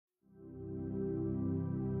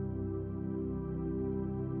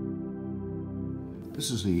This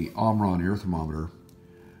is the Omron Ear Thermometer.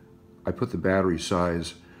 I put the battery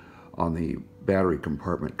size on the battery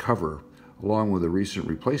compartment cover along with a recent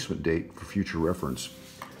replacement date for future reference.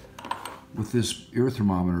 With this ear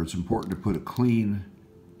thermometer, it's important to put a clean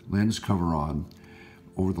lens cover on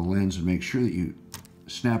over the lens and make sure that you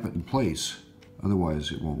snap it in place,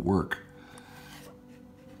 otherwise it won't work.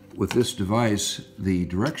 With this device, the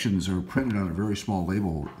directions are printed on a very small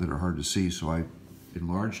label that are hard to see, so I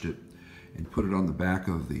enlarged it and put it on the back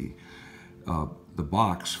of the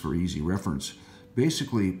box for easy reference.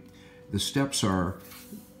 Basically, the steps are: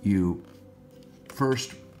 you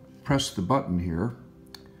first press the button here,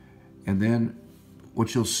 and then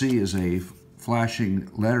what you'll see is a flashing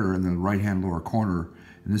letter in the right-hand lower corner.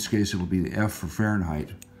 In this case, it will be the F for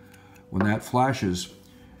Fahrenheit. When that flashes,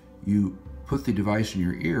 you put the device in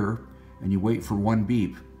your ear and you wait for one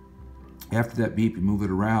beep. After that beep, you move it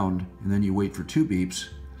around, and then you wait for 2 beeps,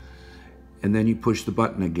 and then you push the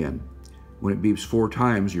button again. When it beeps 4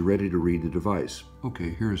 times, you're ready to read the device. Okay,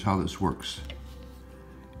 here's how this works.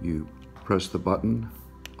 You press the button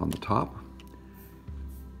on the top.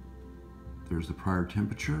 There's the prior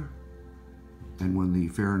temperature, and when the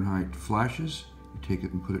Fahrenheit flashes, you take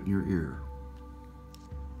it and put it in your ear.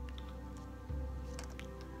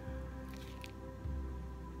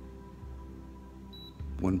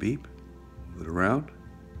 One beep, move it around.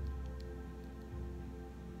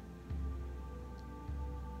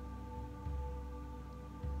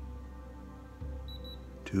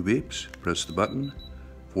 Two beeps, press the button.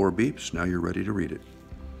 4 beeps, now you're ready to read it.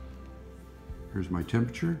 Here's my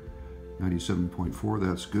temperature, 97.4,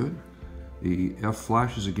 that's good. The F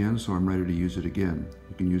flashes again, so I'm ready to use it again.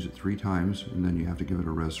 You can use it 3 times, and then you have to give it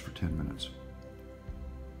a rest for 10 minutes.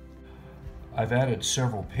 I've added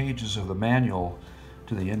several pages of the manual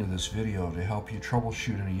to the end of this video to help you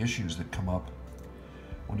troubleshoot any issues that come up.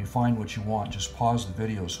 When you find what you want, just pause the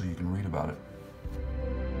video so you can read about it.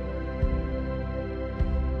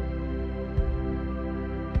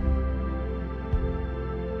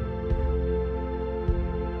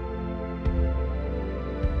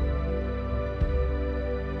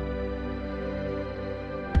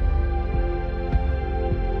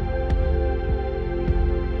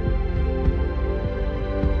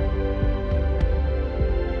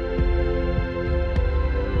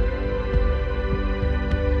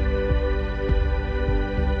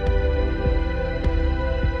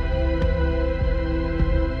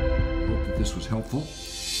 This was helpful.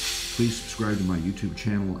 Please subscribe to my YouTube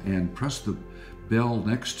channel and press the bell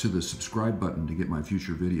next to the subscribe button to get my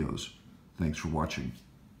future videos. Thanks for watching.